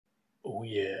Oh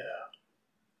yeah.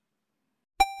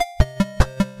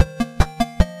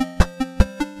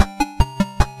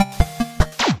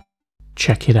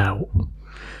 Check it out.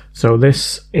 So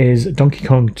this is Donkey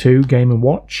Kong 2 Game &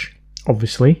 Watch.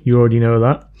 Obviously, you already know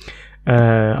that.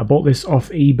 I bought this off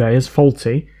eBay as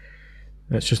faulty.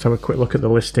 Let's just have a quick look at the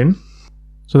listing.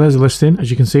 So there's a listing.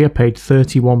 As you can see, I paid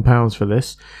 £31 for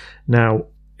this. Now,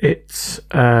 it's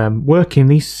working.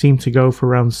 These seem to go for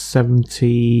around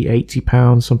 £70,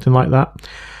 £80, something like that.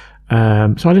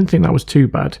 So I didn't think that was too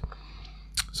bad.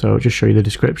 So I'll just show you the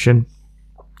description.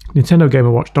 Nintendo Game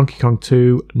 & Watch Donkey Kong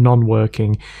 2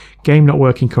 non-working. Game not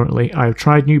working currently. I have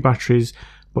tried new batteries,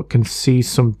 but can see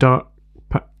some dark...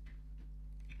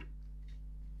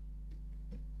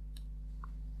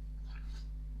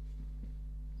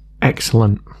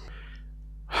 Excellent.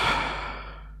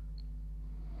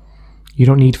 You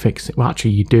don't need fixing. Well,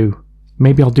 actually, you do.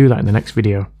 Maybe I'll do that in the next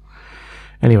video.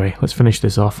 Anyway, let's finish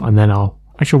this off, and then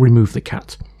I shall remove the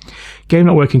cat. Game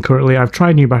not working currently. I've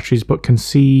tried new batteries, but can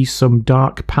see some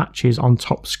dark patches on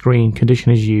top screen.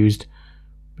 Condition is used.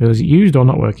 Is it used or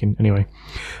not working? Anyway,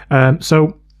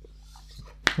 so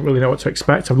I don't really know what to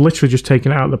expect. I've literally just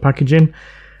taken it out of the packaging.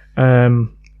 I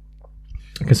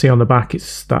can see on the back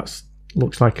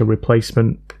looks like a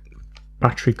replacement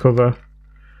battery cover.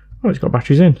 Oh, it's got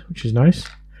batteries in, which is nice.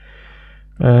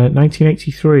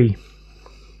 1983.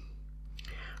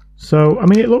 So, I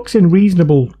mean, it looks in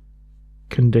reasonable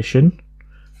condition.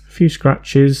 A few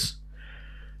scratches.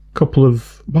 A couple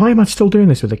of... Why am I still doing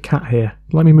this with a cat here?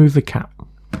 Let me move the cat.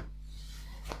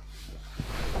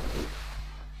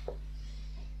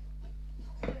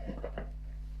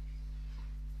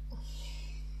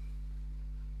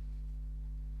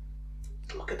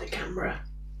 Look at the camera.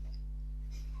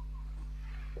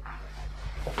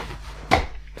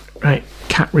 Right,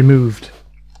 cat removed.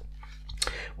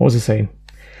 What was I saying?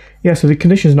 Yeah, so the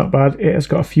condition's not bad. It has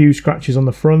got a few scratches on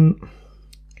the front.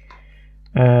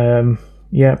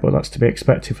 Yeah, but that's to be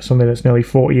expected for something that's nearly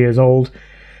 40 years old.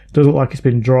 Does look like it's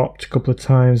been dropped a couple of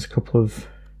times, a couple of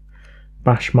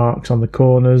bash marks on the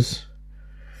corners.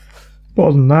 But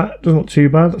other than that, it doesn't look too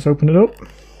bad. Let's open it up.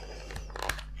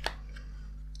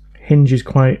 Hinge is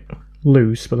quite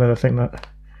loose, but then I think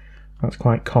that's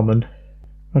quite common.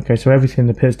 Okay, so everything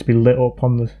appears to be lit up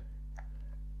on the...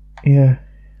 Yeah.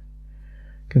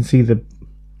 Can see the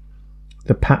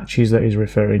patches that he's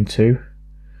referring to.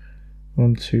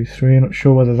 1, 2, 3. I'm not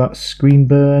sure whether that's screen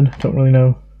burn. Don't really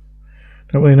know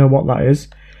what that is.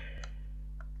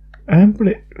 But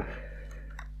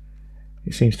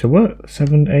it seems to work.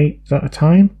 7, 8 at a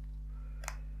time.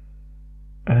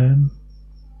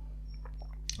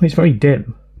 It's very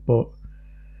dim, but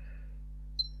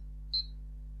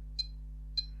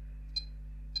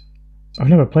I've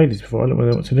never played this before. I don't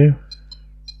really know what to do.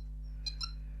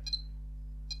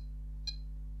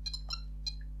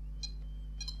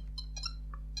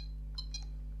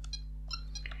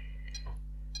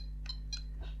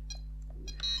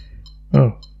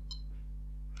 Oh,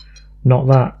 not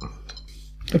that.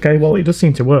 Okay, well, it does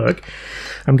seem to work.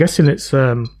 I'm guessing it's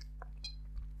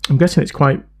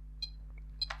quite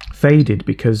faded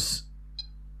because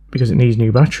it needs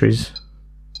new batteries.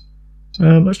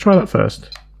 Let's try that first.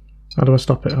 How do I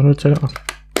stop it? How do I turn it off?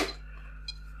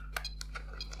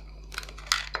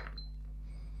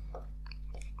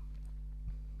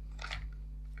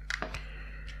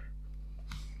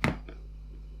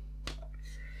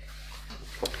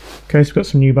 Okay, so we've got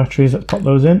some new batteries. Let's pop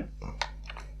those in.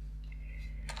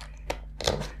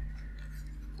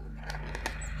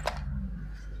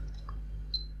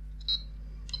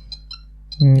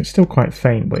 It's still quite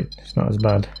faint, but it's not as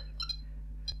bad.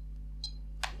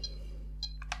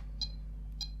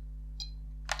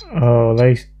 Oh,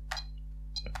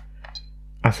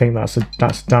 I think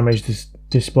that's damaged this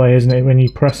display, isn't it? When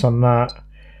you press on that,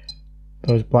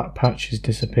 those black patches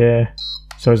disappear.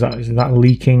 So is that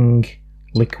leaking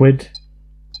liquid?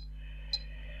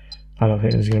 I don't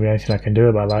think there's going to be anything I can do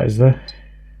about that, is there?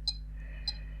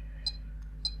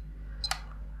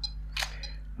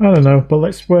 I don't know, but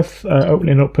it's worth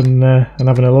opening up and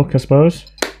having a look, I suppose.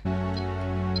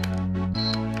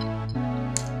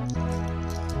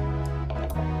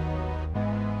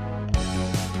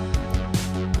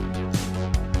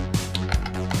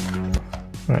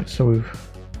 Right, so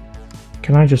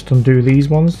can I just undo these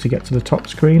ones to get to the top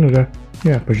screen? Or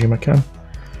yeah, I presume I can.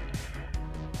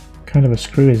 What kind of a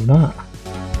screw is that?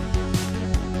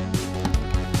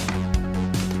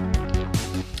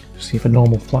 See if a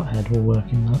normal flathead will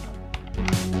work in that.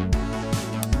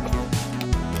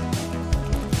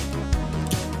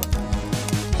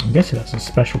 I'm guessing that's a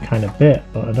special kind of bit,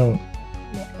 but I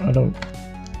don't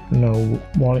know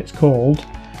what it's called.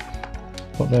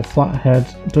 but the flathead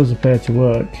does appear to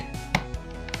work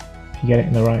if you get it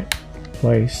in the right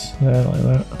place, there, like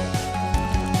that.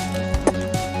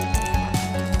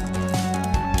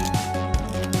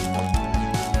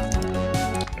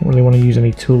 Don't really want to use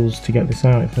any tools to get this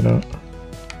out if I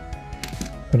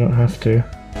don't have to.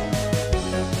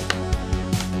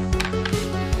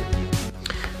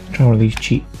 Try one of these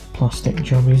cheap plastic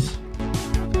jobbies.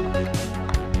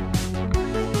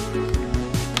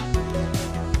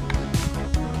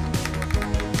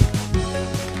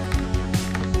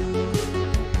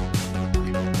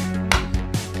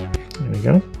 There we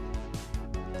go.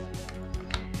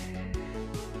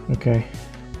 Okay.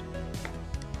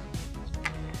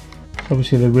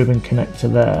 Obviously the ribbon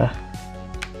connector there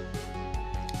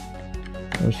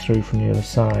goes through from the other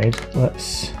side.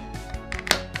 Let's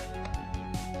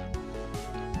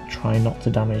try not to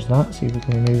damage that, see if we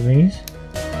can remove these.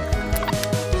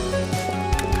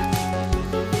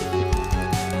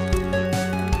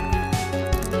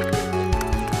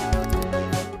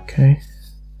 Okay,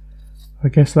 I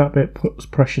guess that bit puts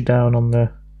pressure down on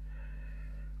the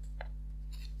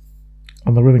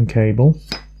ribbon cable.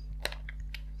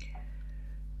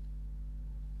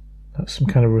 That's some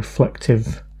kind of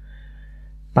reflective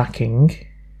backing.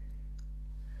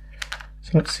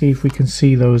 So let's see if we can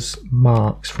see those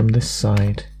marks from this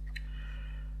side.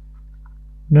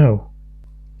 No,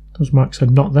 those marks are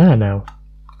not there now.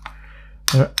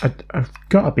 I've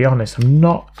got to be honest, I'm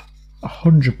not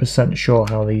 100% sure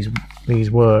how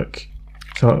these work.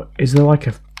 So is there like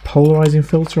a polarizing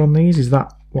filter on these? Is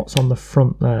that what's on the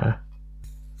front there?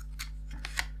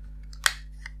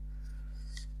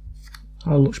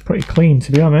 That looks pretty clean,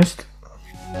 to be honest.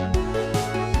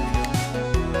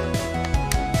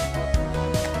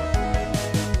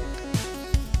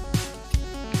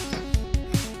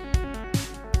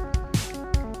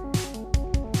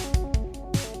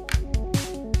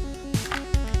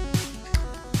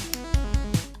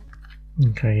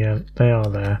 Okay, yeah, they are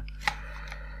there.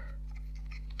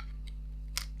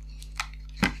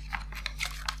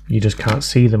 You just can't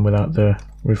see them without the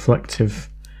reflective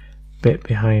bit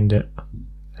behind it.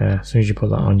 As soon as you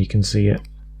put that on, you can see it.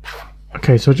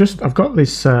 Okay, so I've got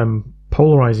this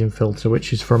polarizing filter,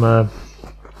 which is from a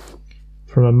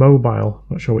mobile.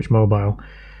 Not sure which mobile.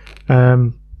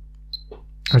 I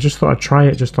just thought I'd try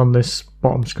it just on this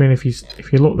bottom screen. If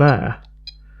you look there,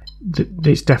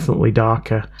 it's definitely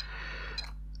darker.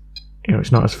 You know,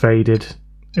 it's not as faded.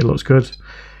 It looks good.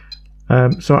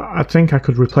 So I think I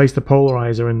could replace the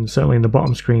polarizer and certainly in the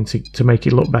bottom screen to make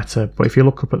it look better. But if you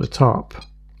look up at the top,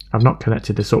 I've not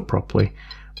connected this up properly,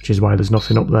 which is why there's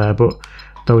nothing up there. But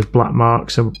those black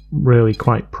marks are really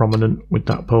quite prominent with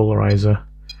that polarizer.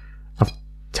 I've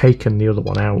taken the other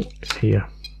one out. It's here.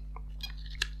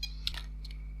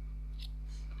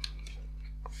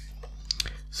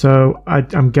 So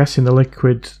I'm guessing the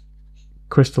liquid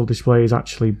crystal display is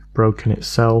actually broken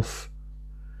itself.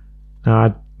 Now,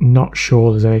 I'm not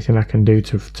sure there's anything I can do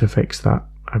to fix that.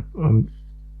 I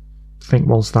think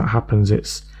once that happens,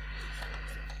 it's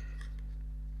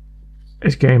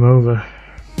game over.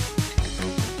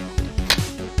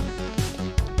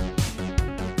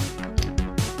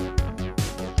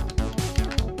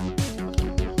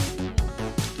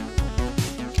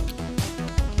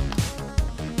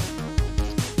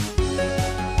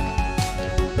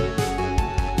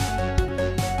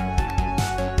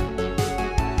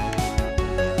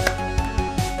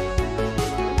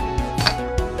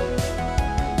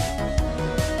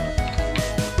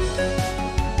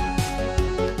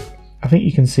 I think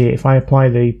you can see it if I apply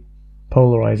the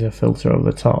polarizer filter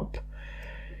over the top.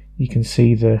 You can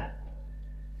see the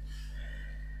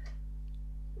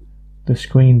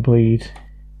screen bleed.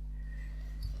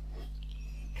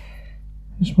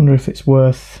 I just wonder if it's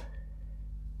worth.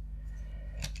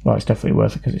 Well, it's definitely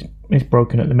worth it because it's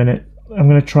broken at the minute. I'm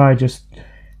going to try just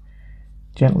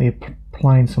gently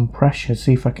applying some pressure,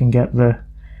 see if I can get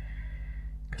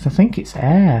because I think it's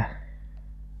air.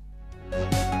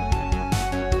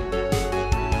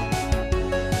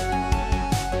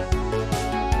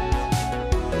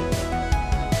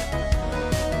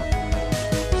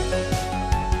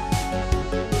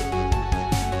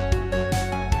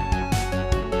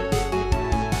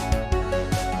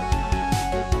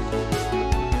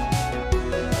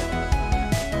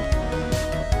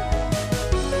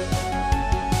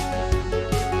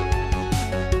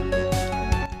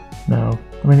 No,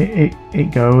 I mean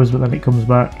it goes, but then it comes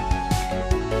back.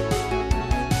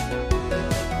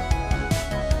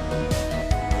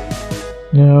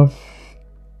 No,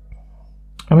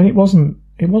 I mean it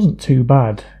wasn't too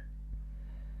bad.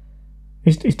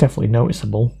 It's definitely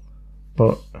noticeable,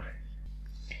 but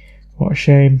what a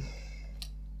shame.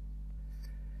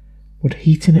 Would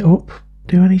heating it up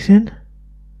do anything?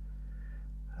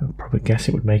 I would probably guess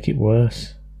it would make it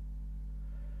worse.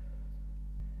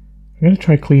 I'm going to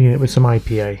try cleaning it with some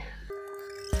IPA.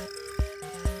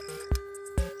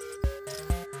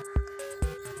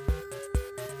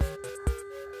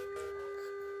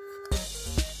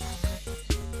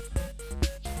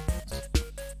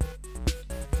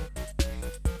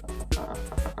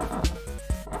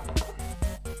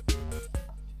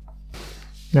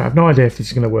 Now, I've no idea if this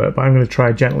is going to work, but I'm going to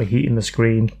try gently heating the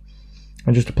screen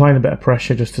and just applying a bit of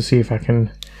pressure just to see if I can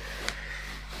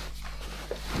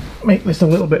make this a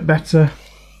little bit better.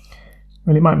 I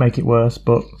mean, it might make it worse,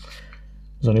 but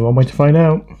there's only one way to find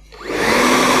out.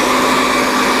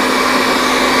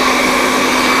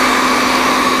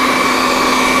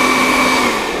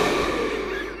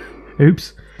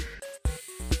 Oops.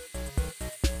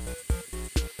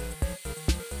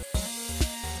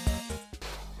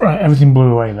 Right, everything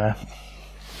blew away there.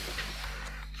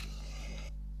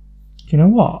 Do you know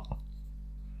what?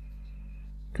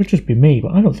 Could just be me,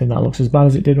 but I don't think that looks as bad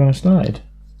as it did when I started.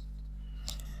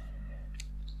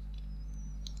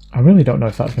 I really don't know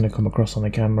if that's going to come across on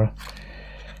the camera.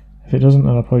 If it doesn't,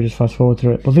 then I'll probably just fast forward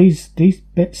through it. But these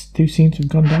bits do seem to have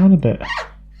gone down a bit.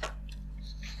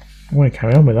 I'm going to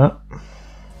carry on with that.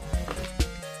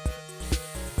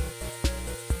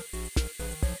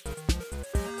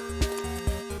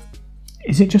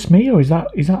 Is it just me, or is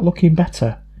that looking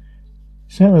better?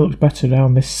 It certainly looks better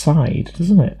down this side,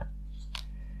 doesn't it?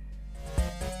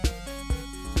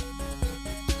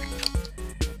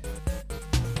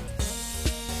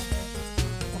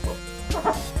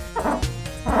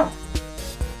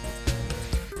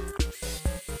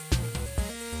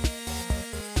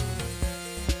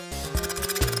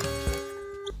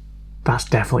 That's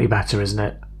definitely better, isn't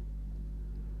it?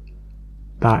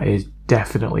 That is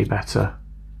definitely better.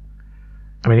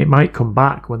 I mean, it might come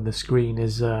back when the screen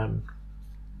is when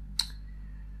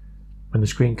the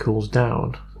screen cools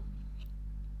down.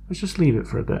 Let's just leave it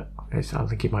for a bit. I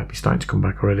think it might be starting to come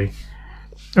back already.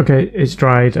 Okay, it's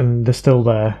dried and they're still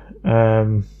there.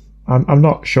 I'm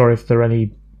not sure if they're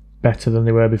any better than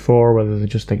they were before, or whether they're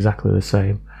just exactly the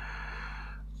same.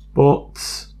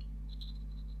 But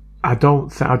I don't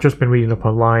think, I've just been reading up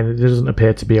online. There doesn't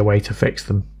appear to be a way to fix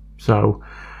them. So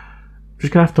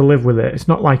just gonna have to live with it. It's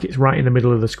not like it's right in the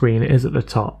middle of the screen, it is at the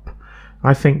top.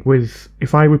 I think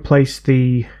if I replace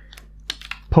the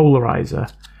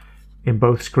polarizer in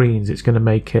both screens, it's going to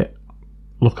make it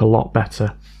look a lot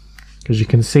better, because you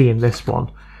can see in this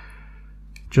one,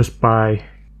 just by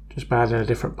adding a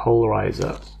different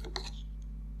polarizer,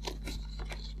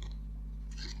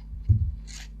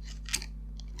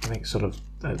 I think sort of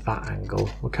at that angle,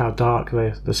 look how dark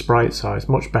the sprites are. It's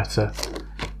much better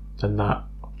than that.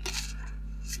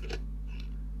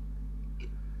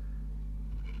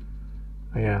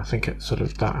 Yeah, I think it's sort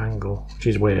of that angle, which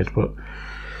is weird, but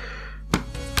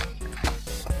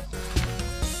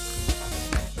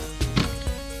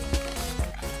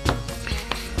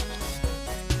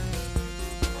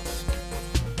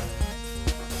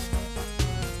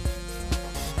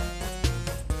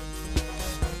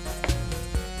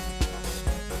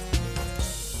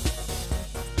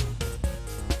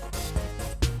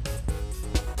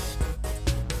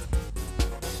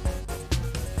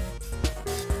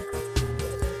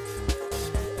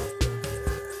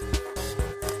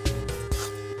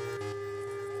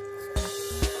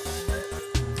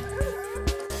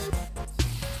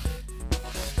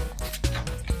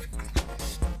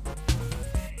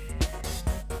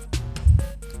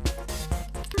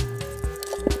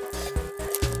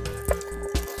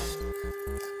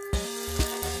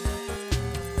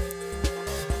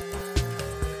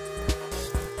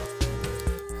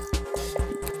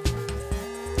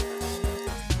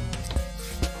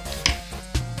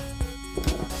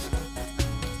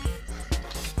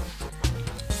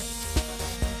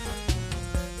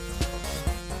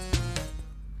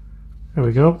there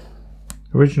we go.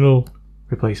 Original,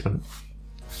 replacement.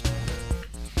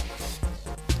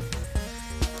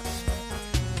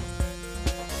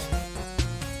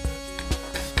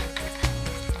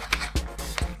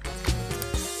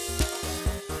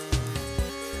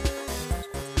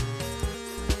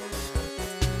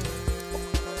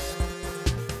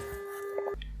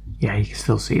 Yeah, you can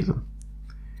still see them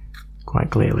quite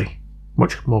clearly.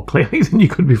 Much more clearly than you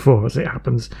could before, as it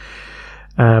happens.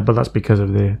 But that's because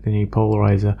of the new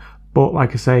polarizer. But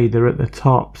like I say, they're at the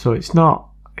top, so it's not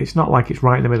like it's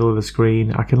right in the middle of the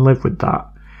screen. I can live with that.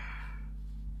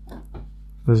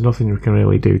 There's nothing we can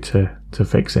really do to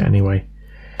fix it anyway.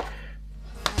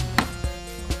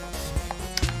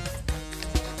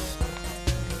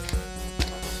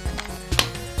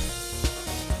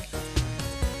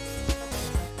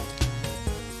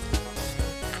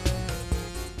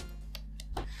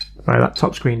 Right, that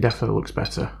top screen definitely looks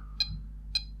better.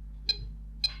 I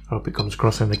hope it comes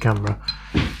across in the camera.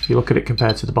 If you look at it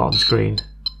compared to the bottom screen,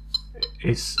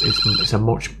 it's a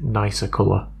much nicer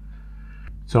colour.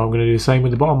 So I'm going to do the same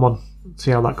with the bottom one.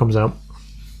 See how that comes out.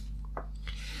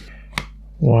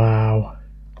 Wow.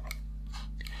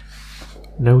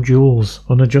 No jewels,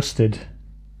 unadjusted.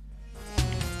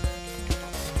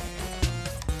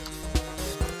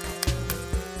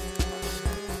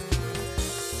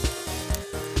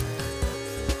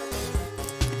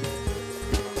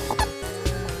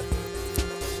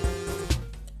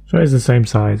 So it is the same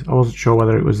size. I wasn't sure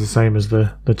whether it was the same as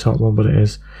the top one, but it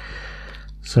is.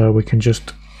 So we can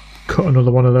just cut another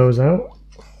one of those out.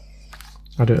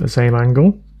 I do it at the same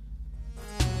angle.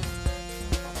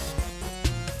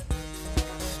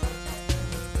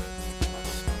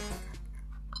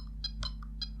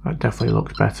 That definitely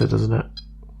looks better, doesn't it?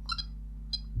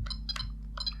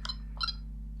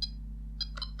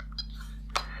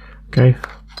 Okay.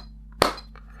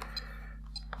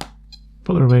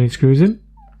 Put the remaining screws in.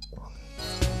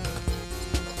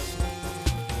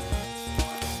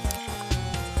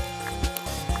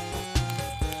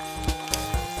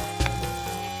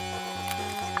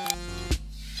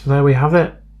 So there we have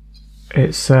it.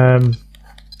 It's I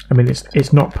mean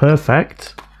it's not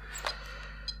perfect,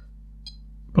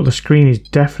 but the screen is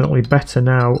definitely better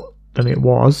now than it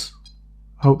was.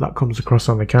 I hope that comes across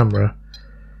on the camera.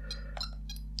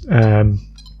 The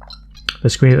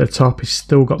screen at the top has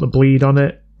still got the bleed on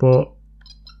it, but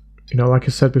you know, like I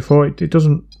said before, it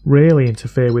doesn't really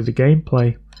interfere with the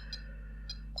gameplay.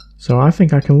 So I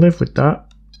think I can live with that.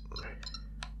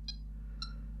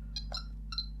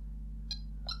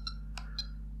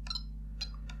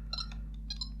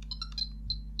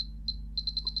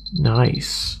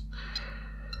 Nice.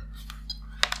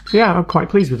 So yeah, I'm quite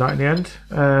pleased with that in the end.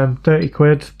 30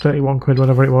 quid, 31 quid,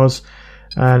 whatever it was,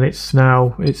 and it's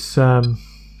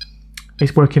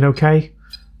working okay.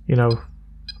 You know,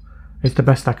 it's the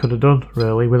best I could have done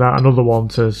really, without another one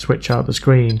to switch out the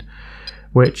screen,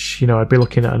 which, you know, I'd be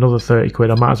looking at another 30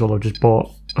 quid. I might as well have just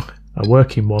bought a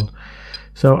working one.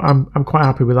 So I'm quite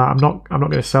happy with that. I'm not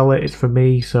going to sell it. It's for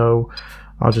me, so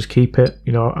I'll just keep it.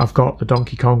 You know, I've got the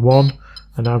Donkey Kong 1.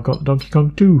 And now I've got Donkey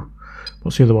Kong 2.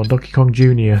 What's the other one? Donkey Kong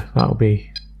Jr. That'll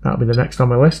be the next on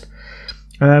my list.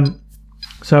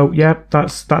 So yeah,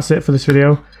 that's it for this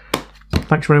video.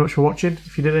 Thanks very much for watching.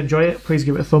 If you did enjoy it, please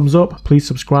give it a thumbs up. Please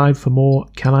subscribe for more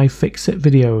Can I Fix It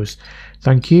videos.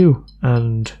 Thank you,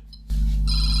 and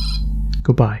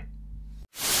goodbye.